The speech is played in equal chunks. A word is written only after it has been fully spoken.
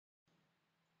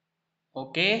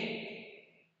Okay.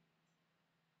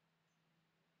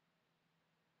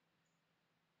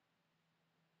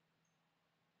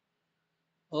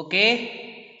 Okay.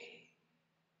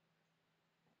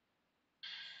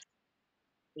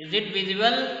 Is it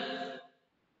visible?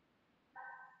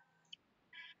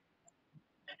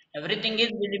 Everything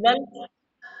is visible.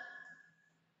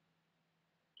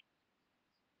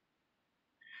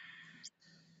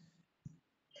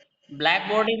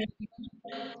 Blackboard is visible.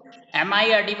 Am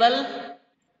I audible?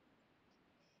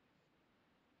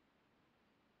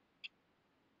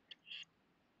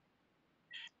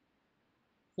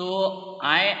 So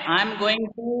I'm going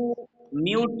to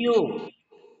mute you.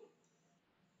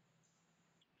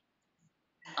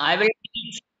 I will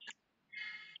teach.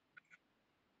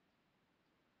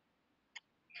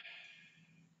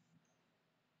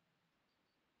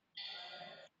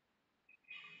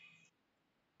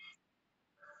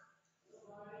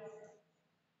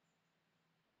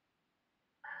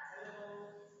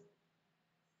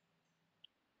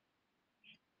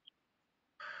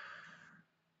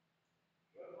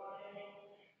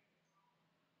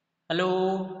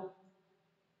 Hello.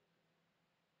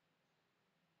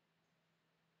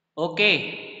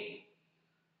 Okay.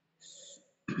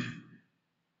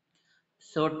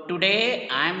 So today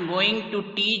I'm going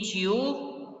to teach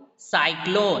you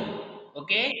cyclone.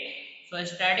 Okay. So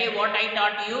yesterday what I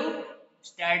taught you?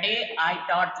 Yesterday I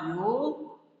taught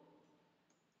you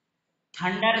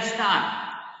thunderstorm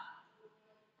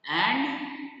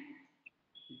and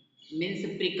means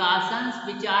precautions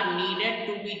which are needed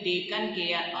to be taken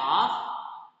care of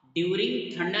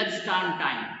during thunderstorm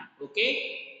time.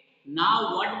 Okay,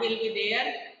 now what will be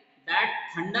there, that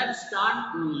thunderstorm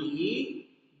only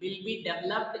will be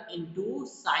developed into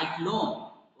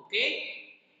cyclone. Okay,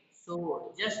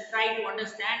 so just try to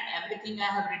understand everything I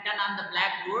have written on the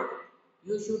blackboard.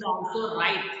 You should also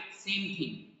write same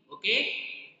thing. Okay,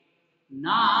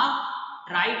 now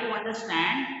try to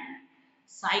understand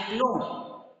cyclone.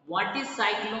 What is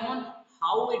cyclone?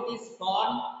 How it is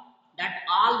formed? That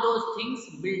all those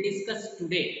things we'll discuss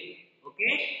today.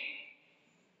 Okay.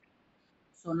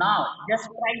 So now just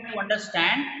try to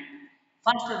understand.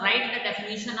 First write the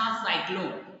definition of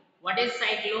cyclone. What is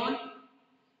cyclone?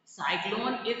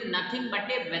 Cyclone is nothing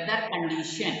but a weather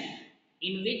condition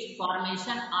in which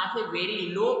formation of a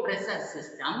very low pressure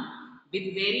system with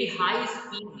very high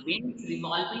speed winds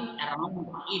revolving around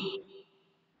it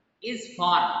is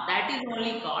formed. That is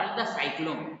only called the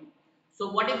cyclone.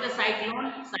 So what is the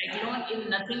cyclone? Cyclone is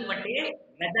nothing but a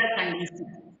weather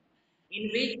condition in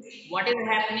which what is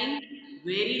happening,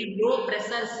 very low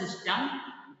pressure system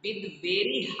with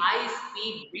very high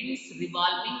speed winds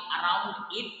revolving around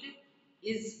it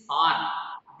is formed.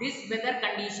 This weather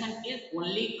condition is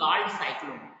only called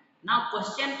cyclone. Now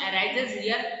question arises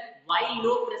here, why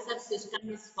low pressure system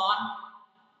is formed?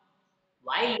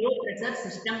 Why low pressure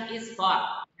system is formed?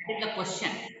 That is the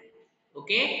question.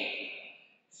 Okay,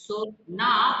 so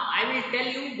now I will tell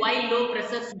you why low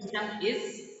pressure system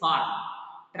is formed.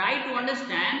 Try to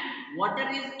understand water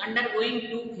is undergoing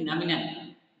two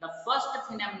phenomenon. The first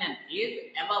phenomenon is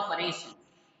evaporation.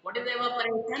 What is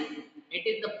evaporation? It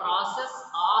is the process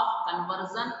of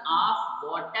conversion of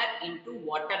water into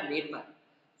water vapor.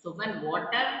 So when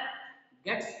water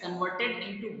gets converted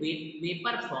into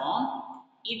vapor form,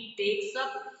 it takes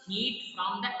up heat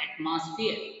from the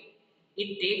atmosphere.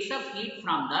 It takes up heat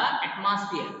from the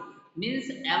atmosphere. Means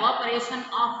evaporation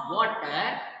of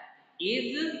water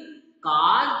is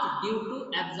caused due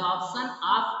to absorption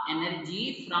of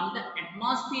energy from the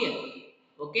atmosphere.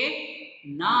 Okay.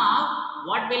 Now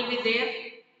what will be there?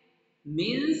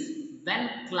 Means when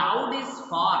cloud is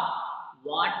formed,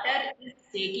 water is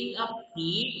taking up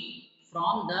heat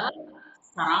from the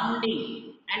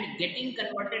surrounding and getting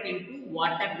converted into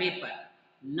water vapor.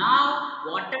 Now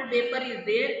water vapor is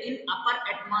there in upper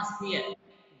atmosphere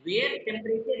where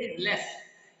temperature is less.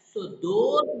 So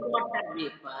those water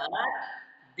vapor,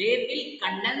 they will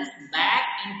condense back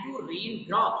into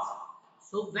raindrops.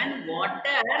 So when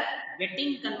water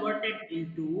getting converted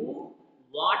into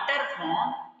water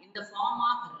form in the form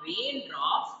of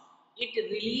raindrops, it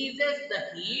releases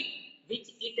the heat which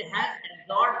it has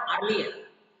absorbed earlier.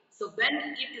 So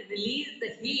when it releases the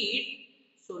heat,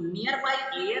 so nearby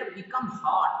air become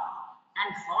hot,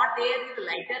 and hot air with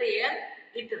lighter air,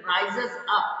 it rises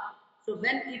up. So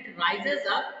when it rises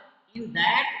up, in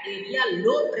that area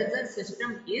low pressure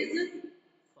system is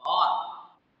formed.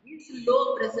 This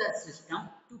low pressure system,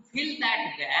 to fill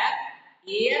that gap,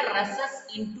 air rushes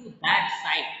into that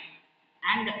side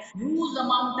and huge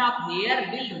amount of air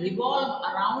will revolve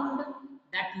around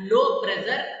that low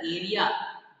pressure area.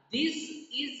 This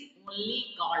is only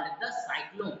called the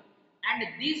cyclone. and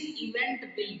this event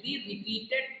will be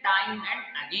repeated time and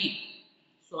again.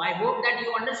 So I hope that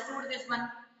you understood this one.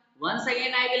 Once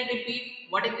again I will repeat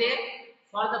what is there.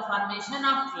 For the formation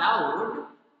of cloud,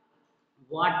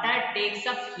 water takes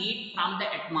up heat from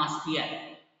the atmosphere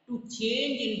to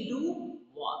change into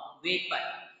vapor.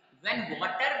 When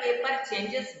water vapor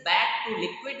changes back to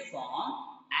liquid form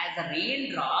as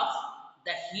raindrops,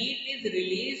 the heat is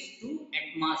released to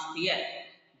atmosphere.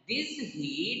 This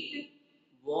heat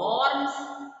warms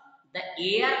the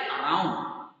air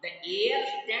around. The air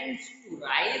tends to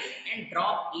rise and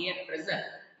drop air pressure.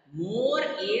 More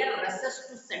air rushes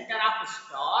to center of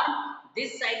storm.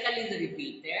 This cycle is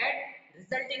repeated,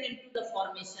 resulting into the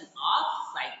formation of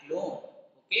cyclone.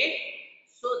 Okay.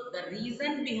 So the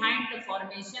reason behind the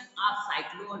formation of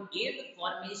cyclone is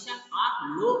formation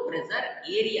of low pressure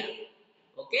area.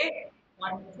 Okay,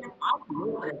 formation of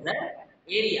low pressure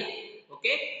area.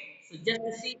 Okay, so just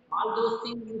to see all those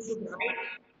things you should write.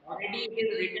 Already it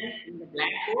is written in the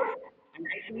blackboard, and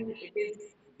I think it is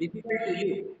visible to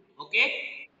you.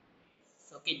 Okay,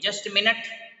 so, okay, just a minute.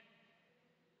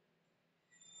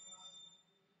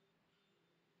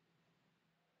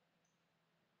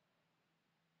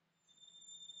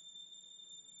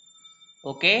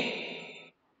 Okay,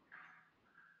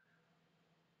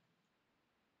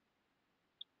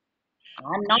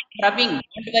 I'm not rubbing.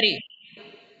 Don't worry.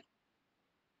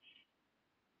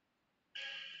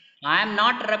 I am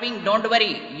not rubbing. Don't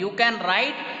worry. You can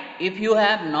write. If you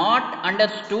have not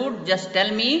understood, just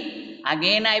tell me.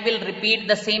 Again, I will repeat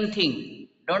the same thing.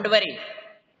 Don't worry.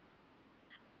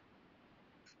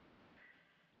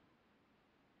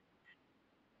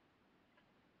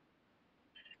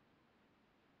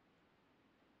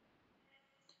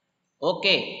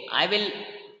 Okay, I will,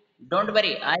 don't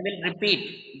worry, I will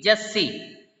repeat. Just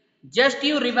see. Just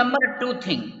you remember two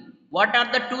things. What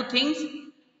are the two things?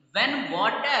 When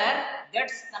water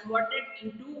gets converted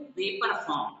into vapor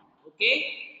form,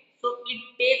 okay? So it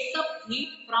takes up heat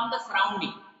from the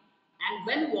surrounding. And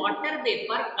when water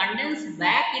vapor condenses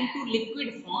back into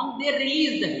liquid form, they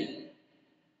release the heat.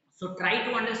 So try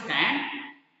to understand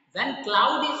when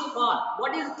cloud is formed.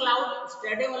 What is cloud?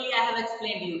 Straight only I have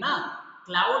explained you now.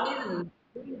 Cloud is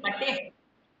nothing but a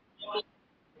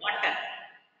water,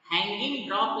 hanging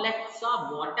droplets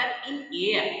of water in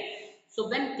air. So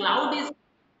when cloud is,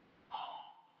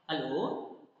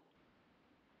 hello,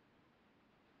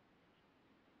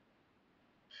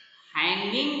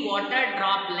 hanging water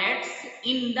droplets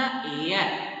in the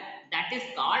air, that is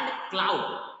called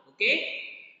cloud. Okay,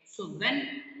 so when,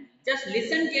 just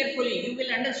listen carefully, you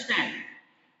will understand.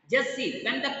 Just see,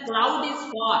 when the cloud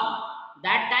is formed,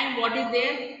 that time what is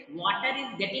there? Water is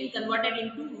getting converted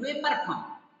into vapor form.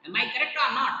 Am I correct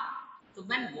or not? So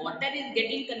when water is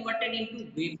getting converted into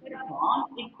vapor form,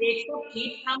 it takes up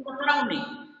heat from the surrounding.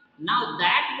 Now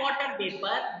that water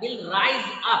vapor will rise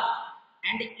up,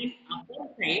 and in upper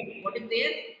side, what is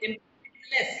there? Temperature is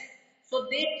less. So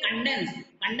they condense.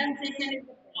 Condensation is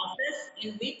the process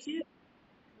in which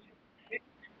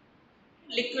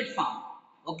liquid form.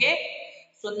 Okay,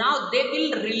 so now they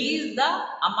will release the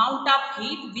amount of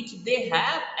heat which they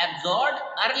have absorbed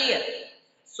earlier.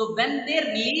 So when they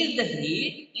release the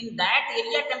heat, in that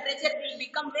area temperature will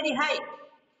become very high,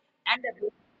 and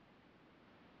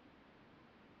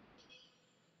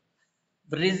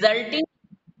resulting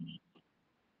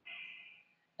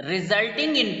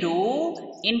resulting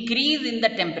into increase in the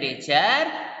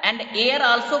temperature, and air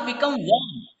also become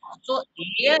warm. So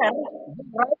air will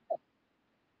rise up.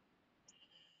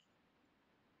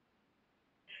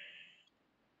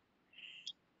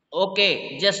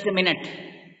 Okay, just a minute.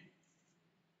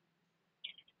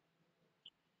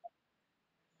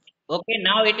 Okay,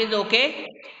 now it is okay.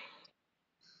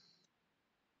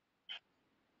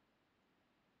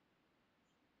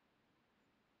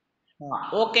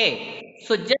 Okay,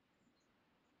 so just,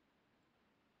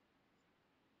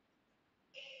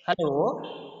 hello.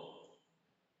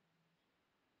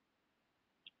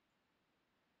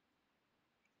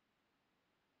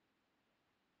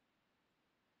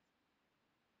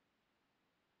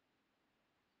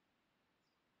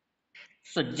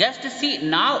 So just see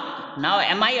now. Now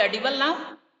am I audible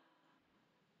now?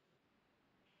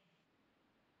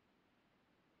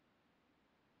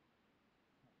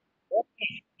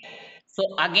 So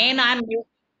again I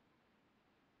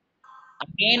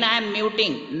am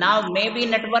muting. Now maybe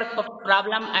network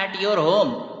problem at your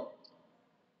home.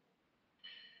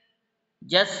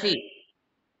 Just see.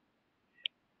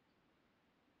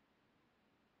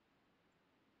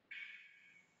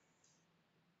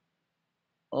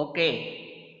 Okay.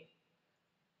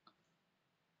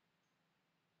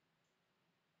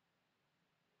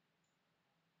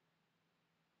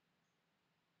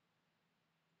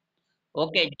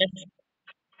 Okay,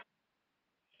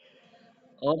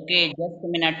 just a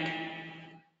minute.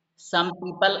 Some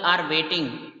people are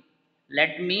waiting.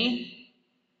 Let me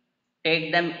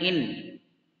take them in.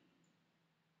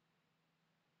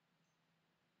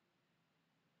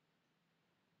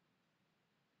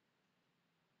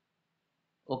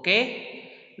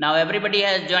 Okay. Now everybody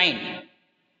has joined.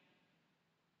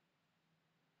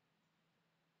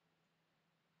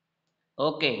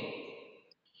 Okay.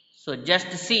 So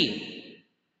just see.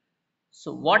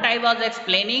 So what I was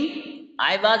explaining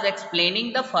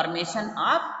the formation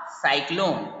of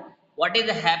cyclone. What is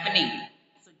happening?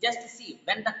 So just see,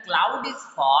 when the cloud is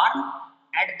formed,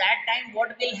 at that time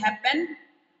what will happen?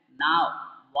 Now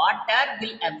water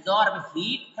will absorb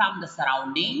heat from the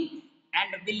surrounding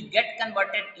and will get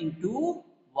converted into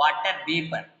water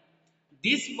vapor.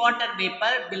 This water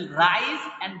vapor will rise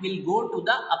and will go to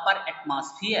the upper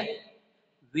atmosphere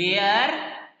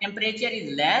where temperature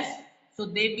is less, so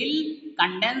they will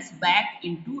condense back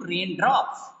into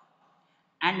raindrops.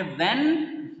 And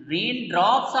when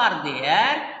raindrops are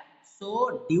there,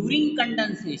 so during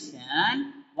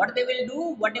condensation, what they will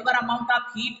do, whatever amount of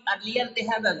heat earlier they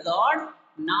have absorbed,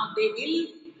 now they will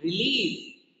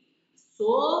release.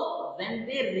 So when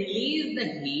they release the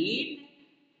heat,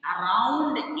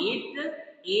 around it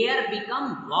air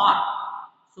become warm.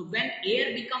 So when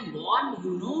air become warm,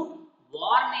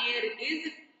 warm air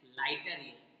is lighter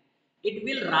air. It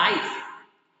will rise.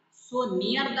 So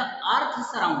near the earth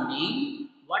surrounding,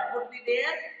 what would be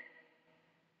there?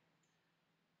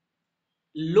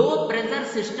 Low pressure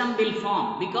system will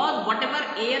form because whatever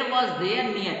air was there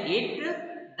near it,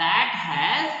 that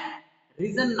has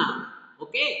risen now.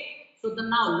 Okay, so the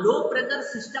now low pressure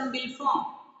system will form.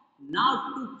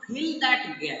 Now to fill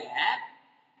that gap,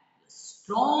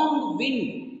 strong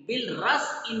wind will rush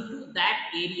into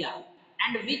that area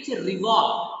and which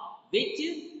revolve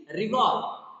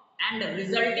and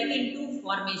resulting into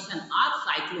formation of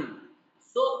cyclone.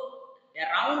 So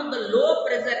around the low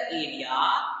pressure area,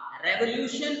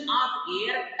 revolution of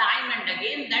air time and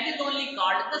again, that is only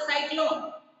called the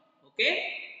cyclone. Okay,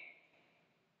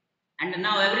 and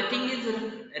now everything is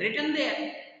written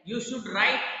there. You should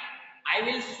write. I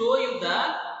will show you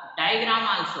the diagram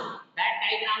also. That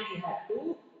diagram you have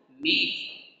to make.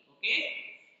 Okay,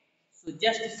 so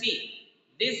just see,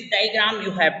 this diagram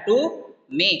you have to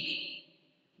make.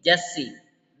 Just see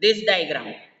this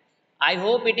diagram. I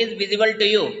hope it is visible to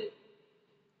you.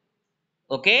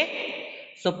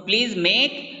 Okay, so please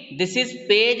make. This is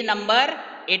page number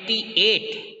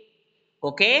 88.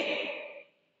 Okay,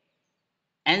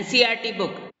 NCRT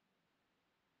book.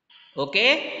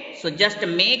 Okay, so just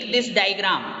make this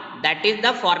diagram, that is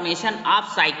the formation of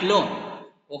cyclone.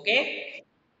 Okay,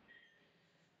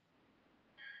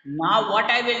 now what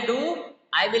I will do,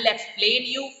 I will explain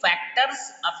you factors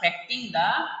affecting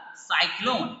the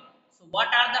cyclone. So what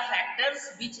are the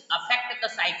factors which affect the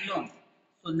cyclone?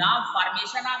 So now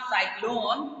formation of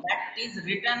cyclone, that is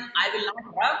written, I will not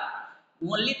rub.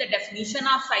 Only the definition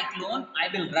of cyclone I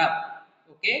will rub.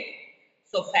 Okay.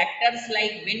 So factors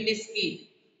like wind speed,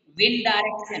 wind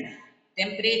direction,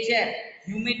 temperature,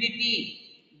 humidity,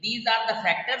 these are the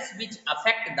factors which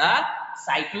affect the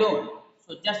cyclone.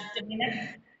 So just a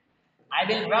minute. I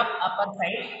will rub upper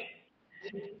side.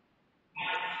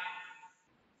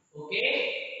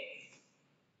 Okay.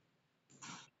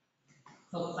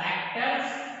 So factors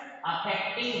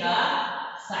affecting the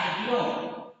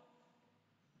cyclone.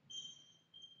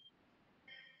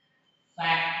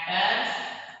 Factors,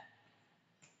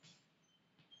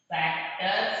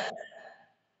 factors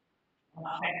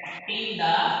affecting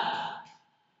the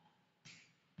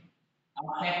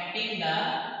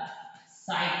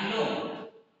cyclone.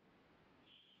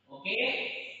 Okay.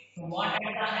 So what are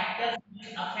the factors which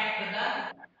affect the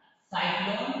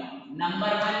cyclone? Number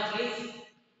one is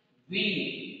wind.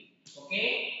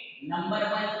 Okay. Number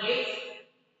one is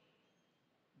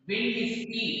wind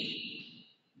speed.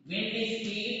 Wind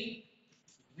speed,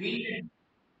 wind,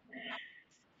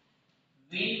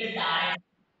 wind direction.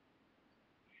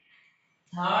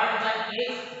 Third one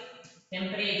is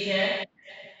temperature,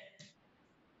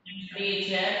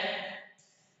 temperature,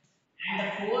 and the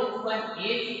fourth one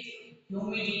is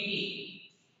humidity.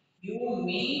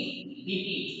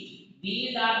 Humidity.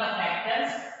 These are the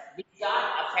factors which are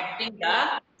affecting the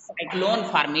cyclone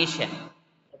formation.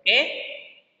 Okay,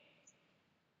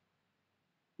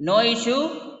 no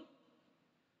issue.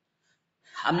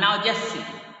 Now just see.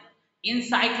 In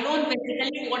cyclone,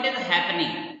 basically what is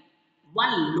happening?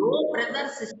 One low pressure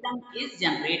system is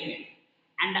generated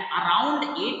and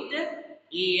around it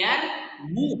air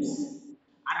moves.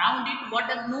 Around it what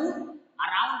does move?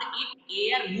 Around it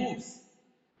air moves.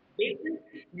 with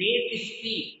great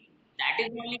speed. That is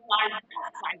only called the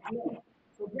cyclone.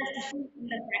 So just see in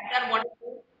the factor what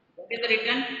is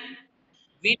written?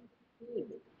 Wind speed,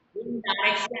 wind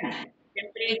direction,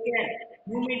 temperature,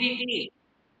 humidity.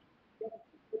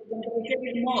 If temperature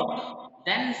is more,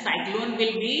 then cyclone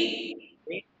will be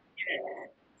very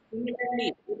dangerous. Similarly,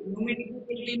 if humidity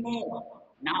will be more,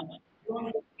 now cyclone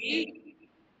will be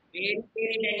very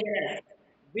dangerous.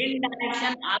 Wind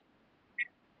direction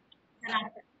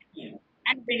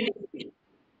and wind speed.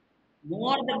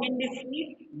 More the wind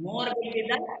speed, more will be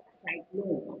the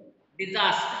cyclone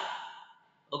disaster.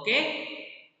 Okay.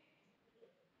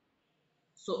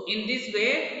 So in this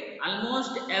way,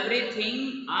 almost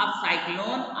everything of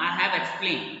cyclone I have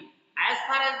explained. As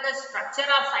far as the structure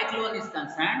of cyclone is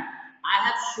concerned, I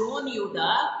have shown you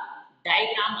the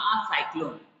diagram of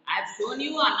cyclone. I have shown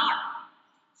you or not.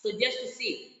 So just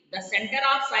see, the center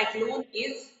of cyclone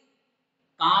is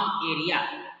calm area.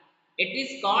 It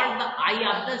is called the eye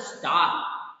of the star.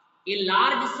 A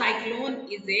large cyclone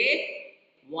is a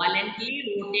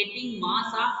violently rotating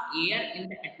mass of air in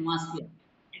the atmosphere.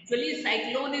 Actually,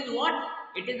 cyclone is what?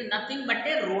 It is nothing but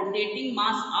a rotating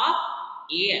mass of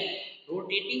air.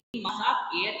 Rotating mass of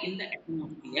air in the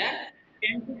atmosphere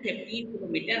 10 to 15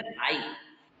 kilometer high.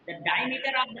 The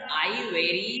diameter of the eye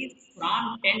varies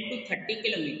from 10 to 30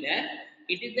 kilometer.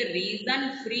 It is the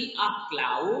region free of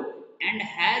cloud and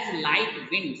has light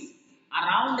winds.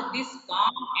 Around this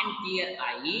calm and clear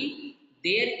eye,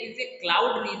 there is a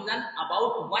cloud region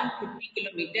about 150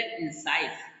 kilometer in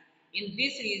size. In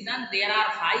this region, there are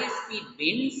high speed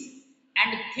winds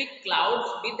and thick clouds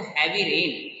with heavy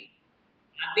rain.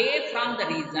 Away from the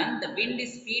region, the wind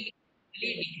speed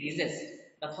really decreases.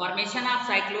 The formation of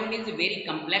cyclone is a very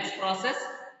complex process.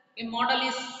 A model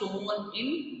is shown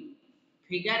in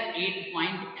figure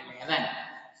 8.11.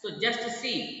 So just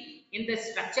see, in the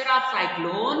structure of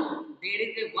cyclone, there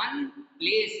is a one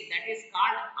place that is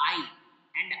called eye,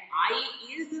 and eye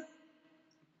is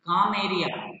calm area,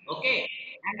 okay,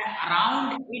 and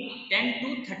around it 10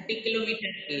 to 30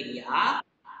 kilometer area,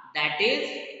 that is,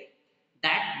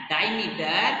 that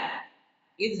diameter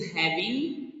is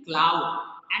having cloud,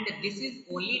 and this is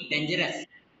only dangerous,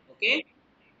 okay.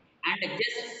 And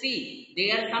just see,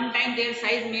 there sometimes their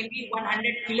size may be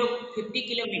 100 kilo 50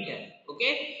 kilometer,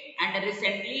 okay. And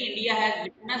recently India has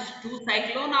witnessed two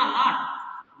cyclone or not,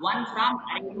 one from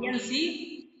Arabian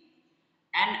Sea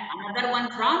and another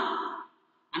one from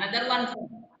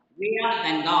Bay of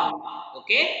Bengal.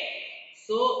 Okay,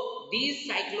 so these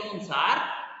cyclones are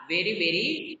very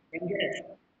dangerous.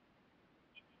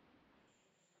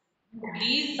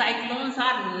 These cyclones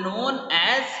are known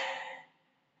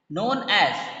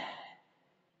as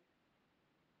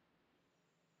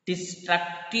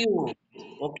destructive,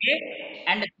 okay,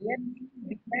 and they are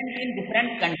different in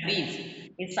different countries.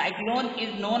 A cyclone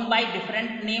is known by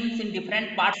different names in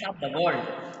different parts of the world.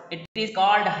 It is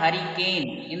called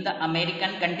hurricane in the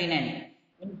American continent,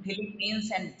 in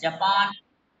Philippines and Japan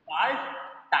called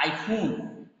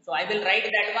typhoon. So I will write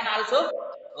that one also,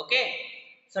 okay.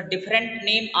 So different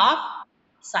name of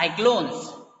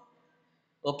cyclones,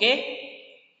 okay.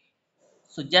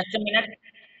 So just a minute,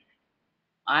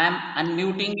 I am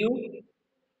unmuting you.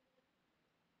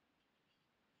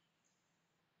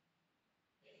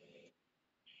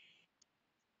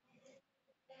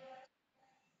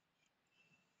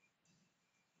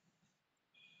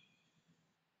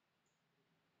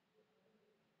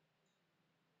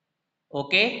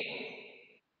 Okay.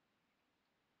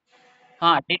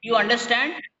 Did you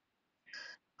understand?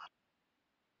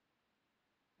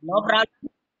 No problem.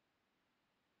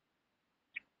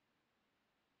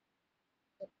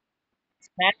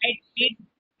 Shall I delete,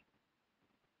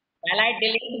 shall I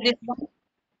delete this one?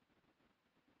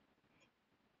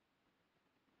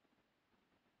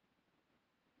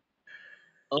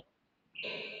 O-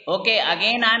 Okay,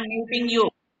 again I'm muting you.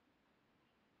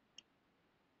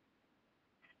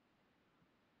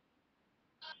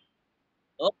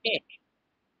 Okay,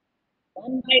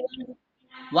 one by one,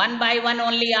 one by one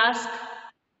only ask.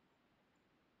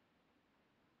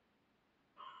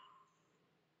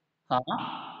 Huh?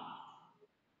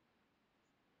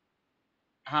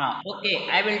 Okay,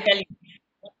 I will tell you.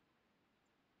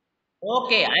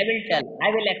 Okay, I will tell. I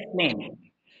will explain.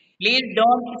 Please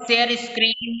don't share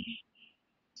screen.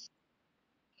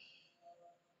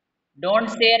 Don't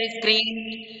share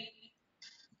screen.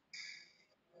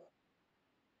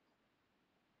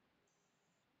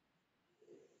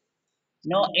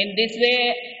 No, in this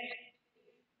way.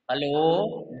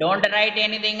 Hello. Don't write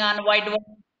anything on whiteboard.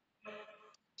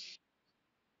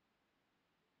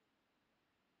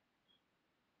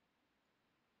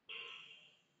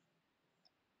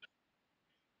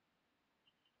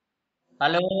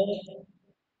 Hello.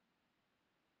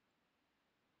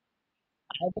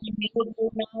 I will mute you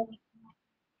now.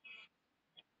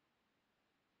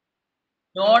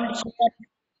 Don't share.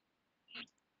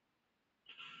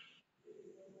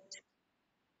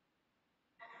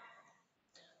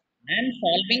 I am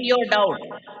solving your doubt.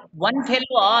 One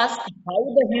fellow asked how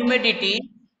the humidity.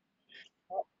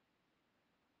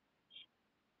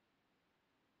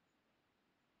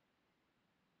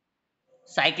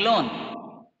 Cyclone.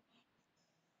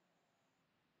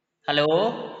 Hello.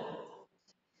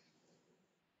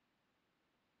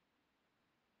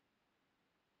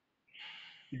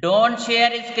 Don't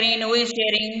share screen. Who is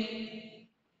sharing?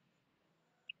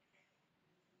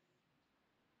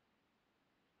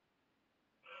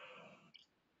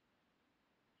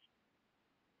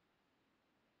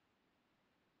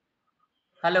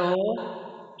 Hello.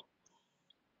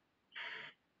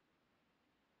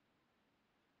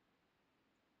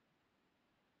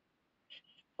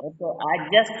 Okay, I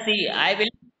just see. I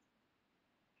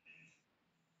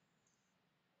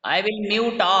will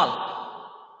mute all.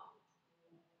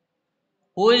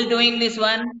 Who is doing this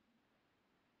one?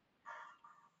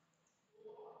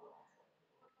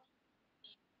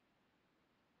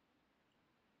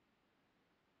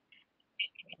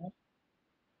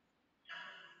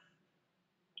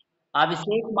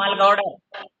 Abhishek Malgowder.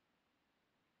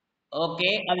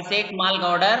 Okay, Abhishek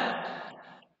Malgowder.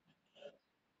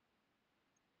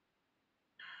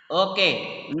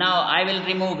 Okay, now I will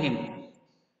remove him.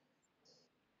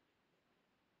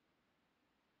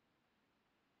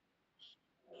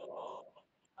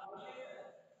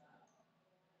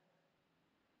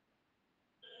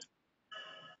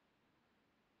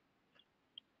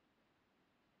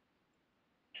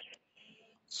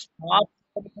 Stop.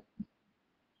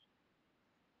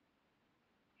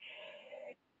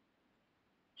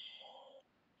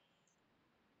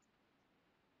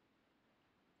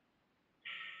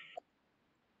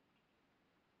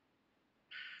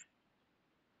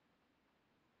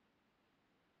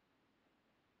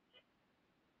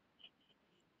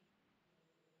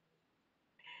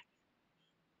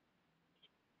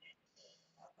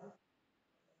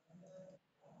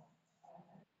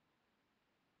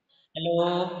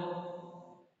 Hello.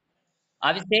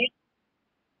 Abhishek,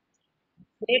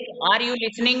 Abhishek, are you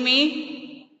listening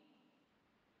me?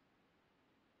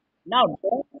 Now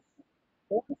don't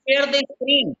share the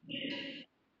screen.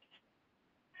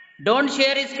 Don't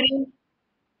share screen.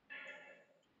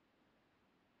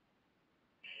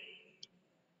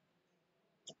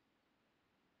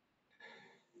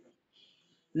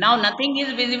 Now nothing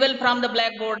is visible from the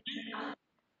blackboard.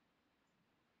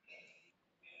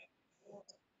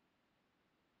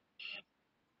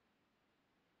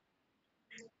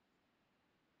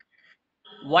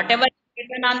 Whatever is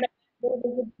written on the blackboard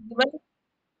is visible.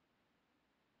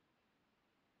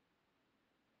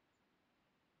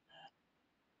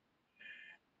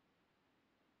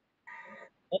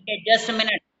 Okay, just a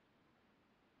minute.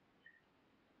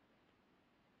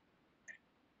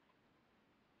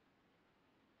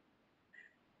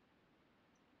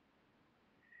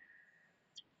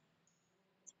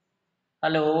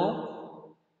 Hello.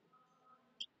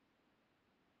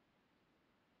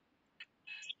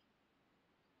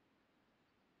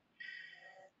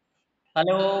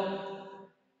 Hello.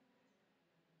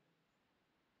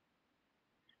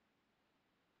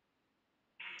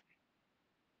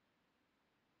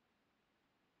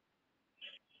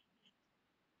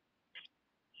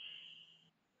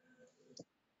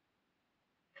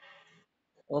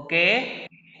 Okay.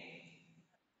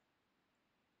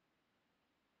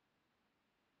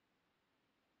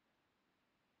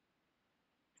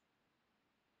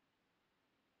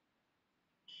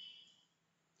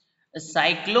 A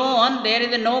cyclone, there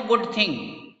is no good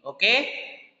thing. Okay.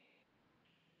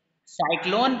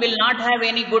 Cyclone will not have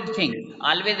any good thing.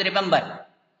 Always remember.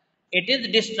 It is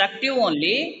destructive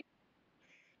only.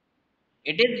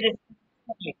 It is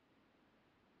destructive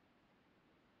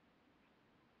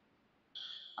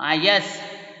only. Yes.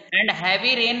 And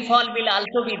heavy rainfall will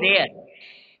also be there.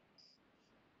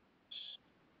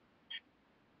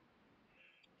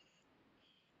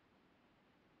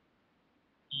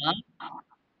 Huh?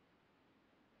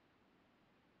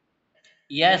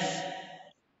 Yes.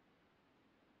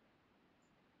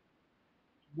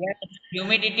 Yes.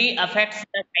 Humidity affects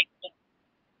the cyclone.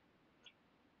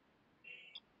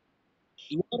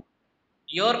 Your,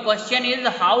 your question is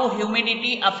how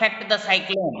humidity affect the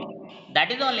cyclone. That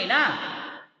is only, na?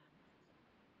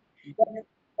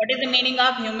 What is the meaning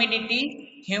of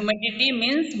humidity? Humidity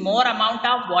means more amount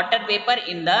of water vapor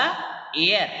in the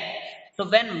air. So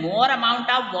when more amount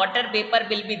of water vapor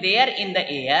will be there in the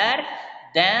air,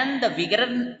 then the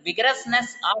vigorousness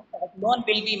of cyclone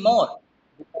will be more,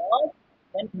 because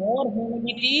when more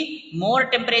humidity, more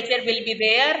temperature will be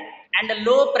there, and a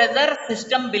low pressure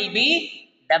system will be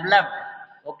developed.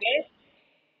 Okay.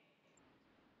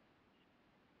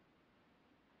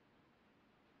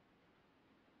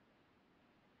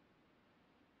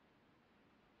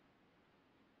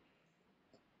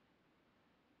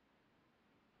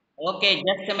 Okay,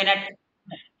 just a minute.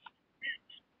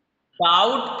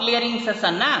 Doubt clearing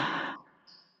session, na?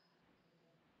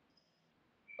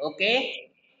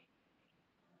 Okay.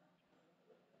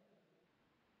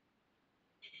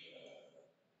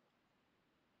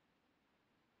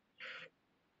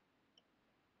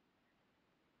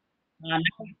 Now-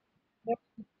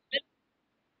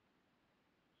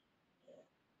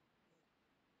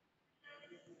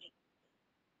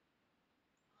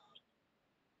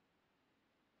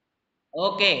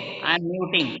 okay, I'm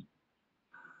muting.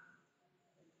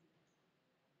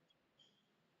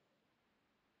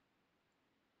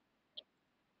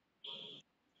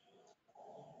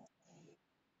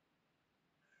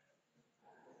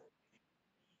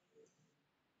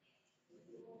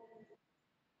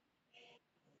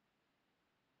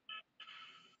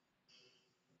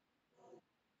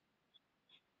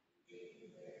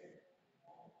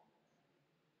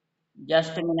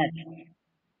 Just a minute.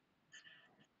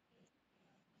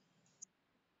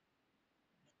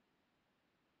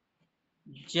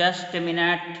 Just a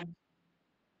minute.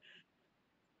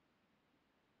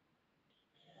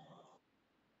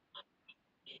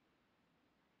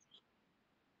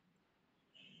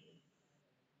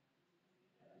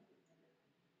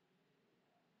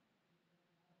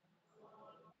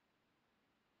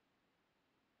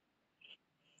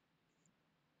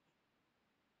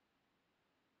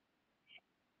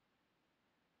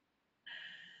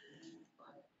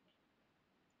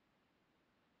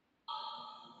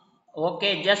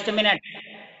 Okay, just a minute.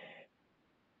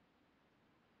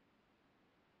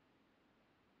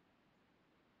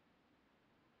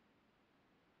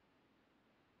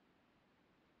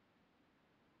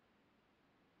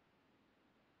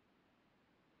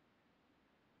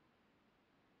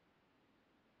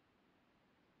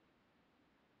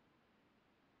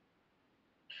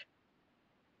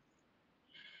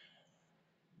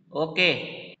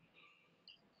 Okay.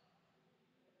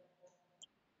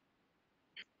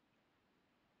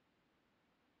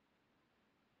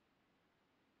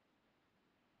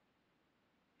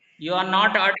 You are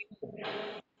not audible.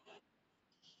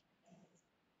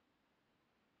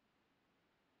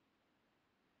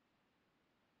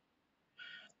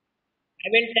 I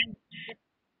will tell.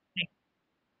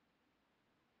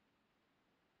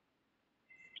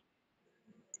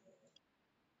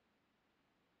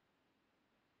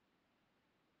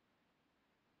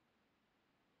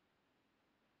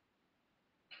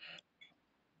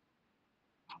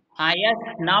 Ah, yes,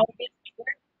 now it is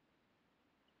clear.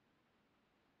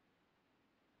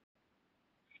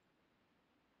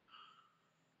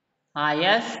 Ah,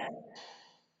 yes,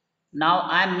 now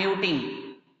I'm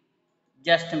muting.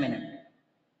 Just a minute.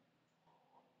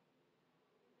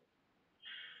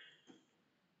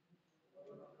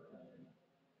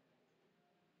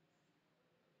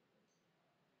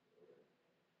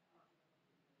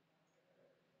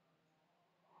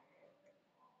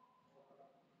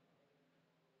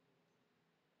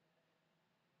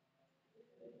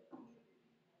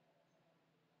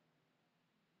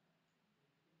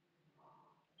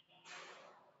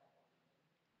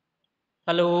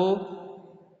 Hello.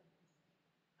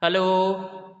 Hello.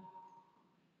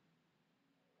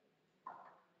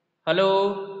 Hello.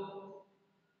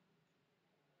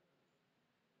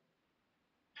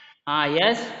 Ah,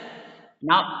 yes.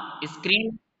 Now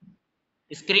screen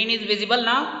is visible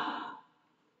now.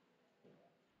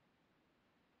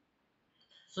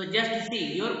 So just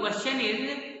see, your question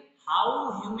is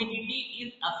how humidity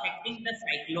is affecting the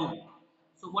cyclone.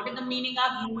 So what is the meaning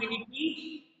of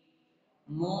humidity?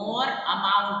 More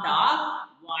amount of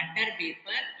water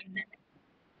vapor in the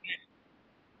atmosphere.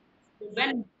 So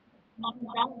when amount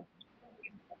of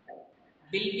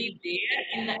will be there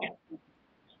in the atmosphere,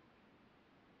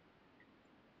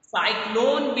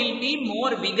 cyclone will be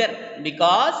more bigger,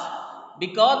 because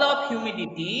of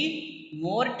humidity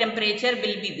more temperature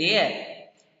will be there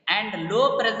and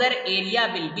low pressure area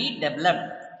will be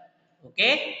developed.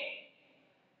 Okay.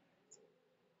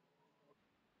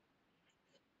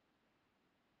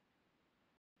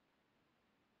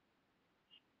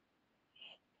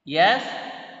 Yes.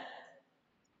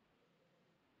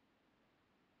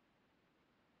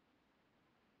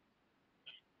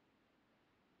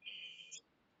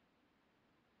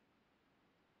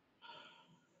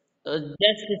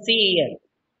 Just see here.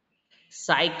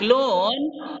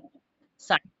 Cyclone,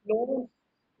 cyclone.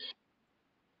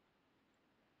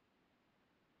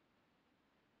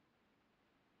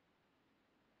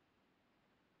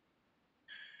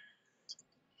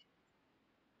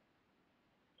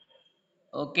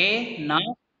 Okay, now,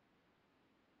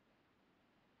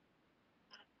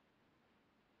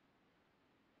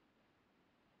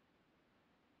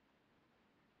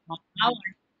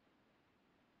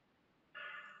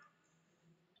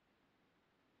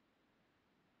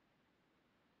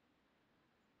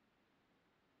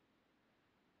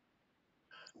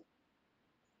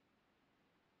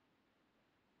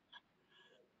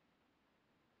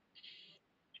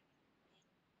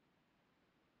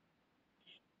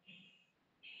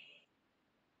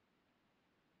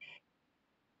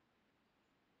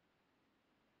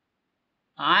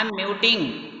 I'm muting.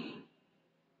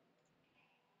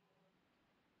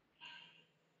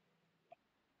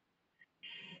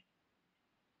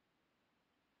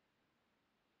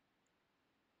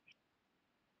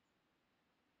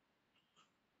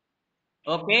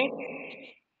 Okay.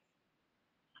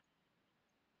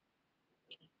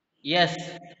 Yes.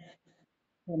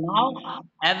 So now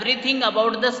everything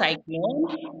about the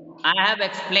cyclone I have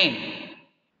explained.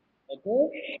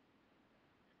 Okay.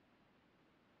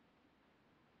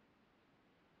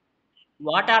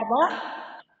 What are the?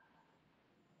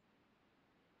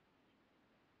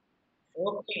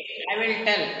 Okay, I will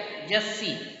tell. Just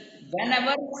see.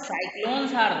 Whenever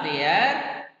cyclones are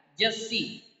there, just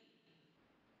see.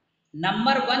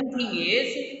 Number one thing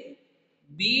is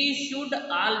we should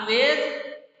always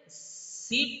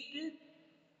sit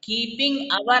keeping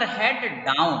our head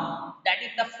down. That is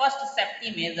the first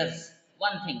safety measures.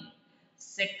 One thing.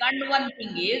 Second one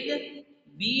thing is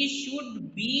we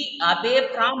should be away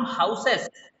from houses.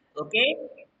 Okay,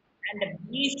 and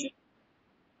we should.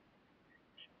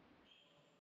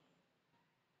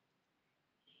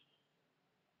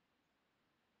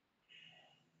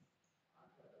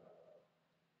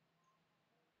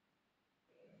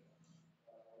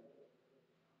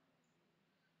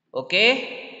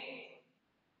 Okay.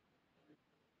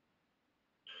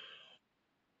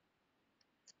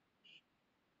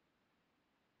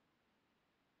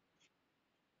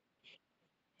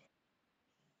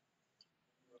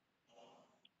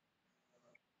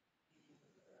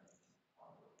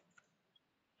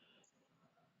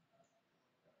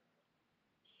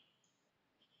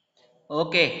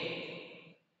 Okay.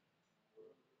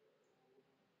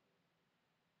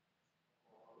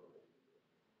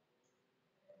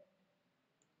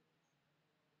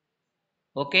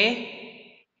 Okay.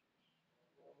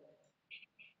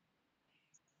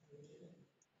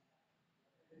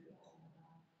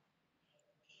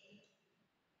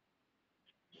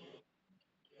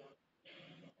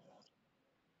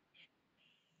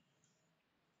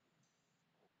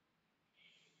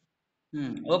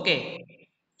 Okay.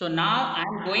 So now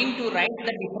I'm going to write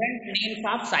the different names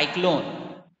of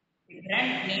cyclone.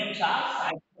 Different names of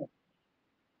cyclone.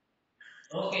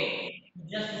 Okay.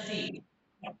 Just see.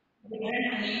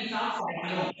 Different names of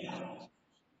cyclone.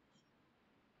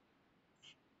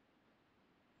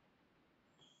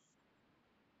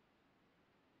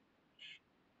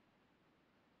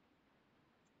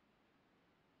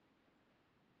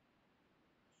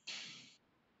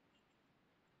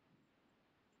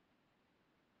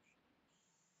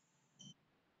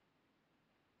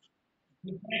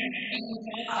 Different names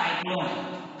of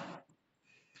cyclone.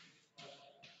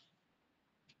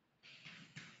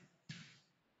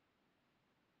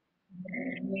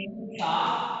 Names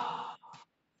of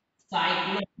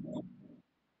cyclone.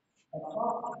 The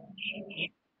first name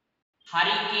is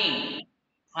hurricane.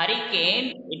 Hurricane.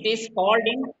 It is called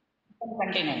in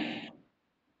continent.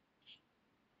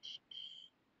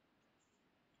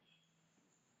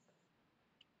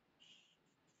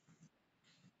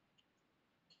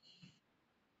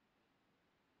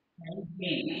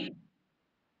 Hurricane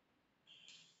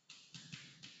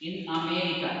in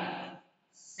America.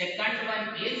 Second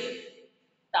one is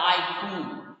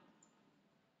typhoon.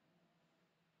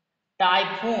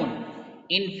 Typhoon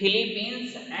in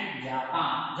Philippines and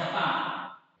Japan.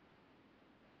 Japan.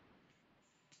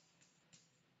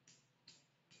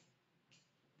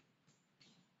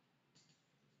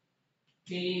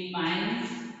 Philippines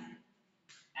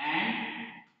and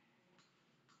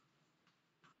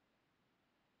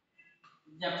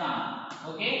Japan.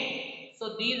 Okay.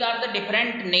 So these are the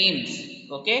different names.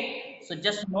 Okay. So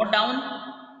just note down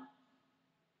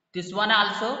this one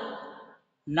also.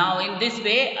 Now in this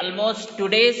way, almost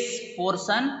today's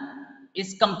portion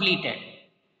is completed.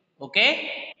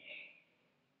 Okay.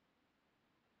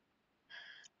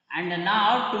 And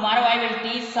now tomorrow I will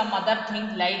teach some other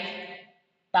things like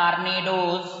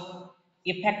tornadoes,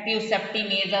 effective safety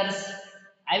measures.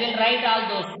 I will write all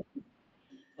those.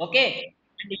 Okay.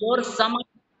 And your some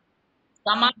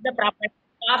of the properties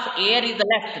of air is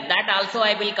left. That also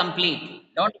I will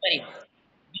complete. Don't worry.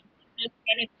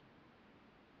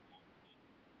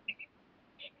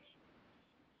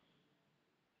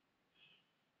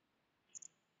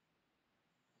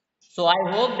 So I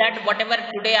hope that whatever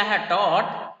today I have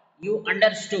taught, you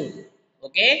understood.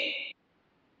 Okay?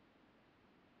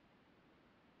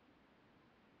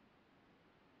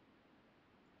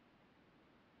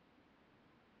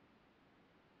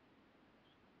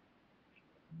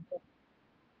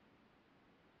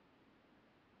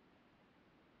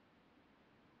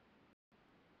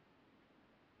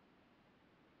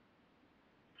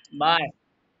 Bye.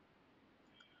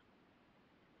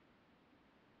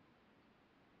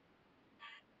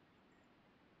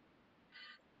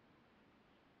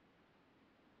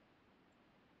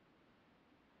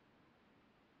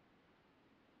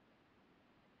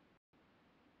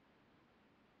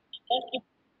 Okay.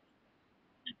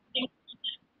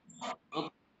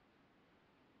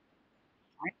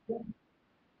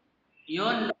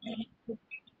 Your knowledge should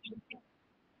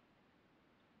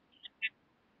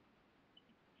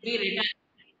be written.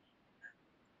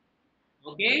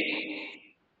 Okay?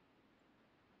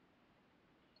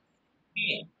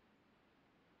 Okay.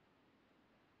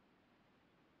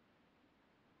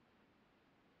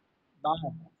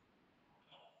 Bye.